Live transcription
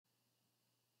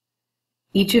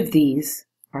Each of these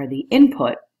are the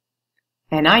input,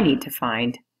 and I need to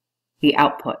find the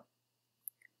output.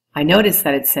 I noticed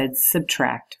that it said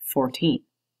subtract 14.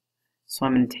 So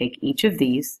I'm going to take each of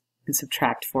these and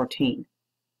subtract 14.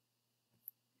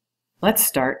 Let's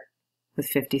start with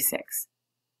 56.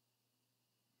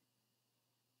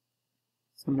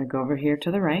 So I'm going to go over here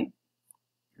to the right.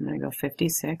 I'm going to go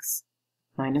 56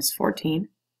 minus 14.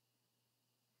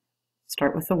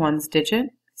 Start with the ones digit.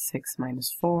 6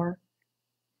 minus 4,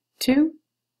 2.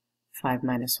 5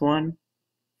 minus 1,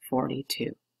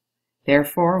 42.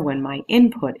 Therefore, when my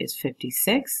input is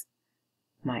 56,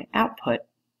 my output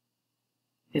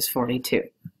is 42.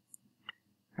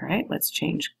 All right, let's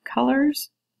change colors.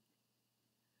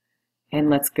 And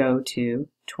let's go to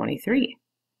 23.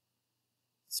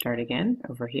 Start again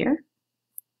over here.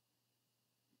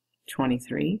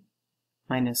 23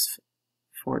 minus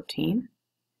 14.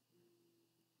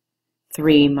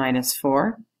 3 minus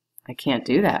 4. I can't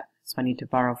do that, so I need to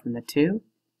borrow from the 2.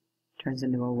 Turns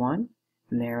into a 1.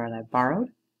 And there I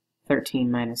borrowed.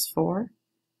 13 minus 4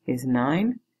 is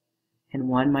 9. And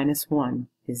 1 minus 1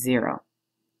 is 0.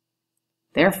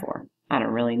 Therefore, I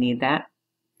don't really need that.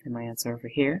 And my answer over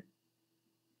here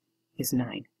is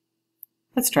 9.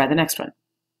 Let's try the next one.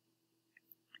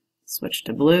 Switch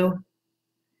to blue.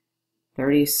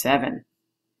 37.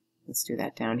 Let's do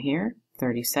that down here.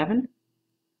 37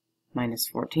 minus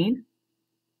 14.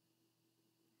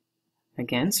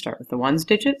 Again, start with the ones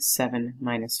digit. 7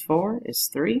 minus 4 is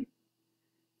 3.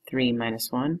 3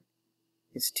 minus 1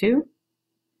 is 2.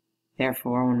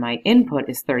 Therefore, when my input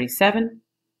is 37,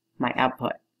 my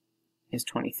output is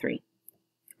 23.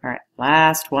 All right,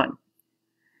 last one.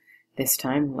 This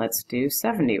time, let's do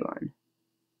 71.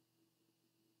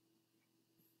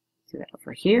 Do that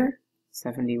over here.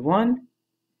 71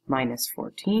 minus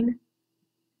 14.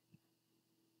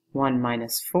 1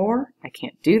 minus 4. I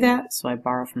can't do that, so I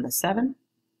borrow from the 7.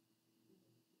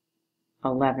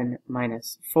 11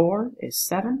 minus 4 is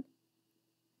 7.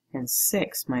 And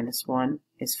 6 minus 1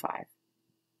 is 5.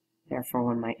 Therefore,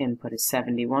 when my input is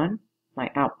 71,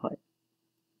 my output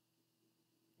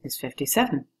is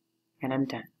 57. And I'm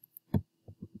done.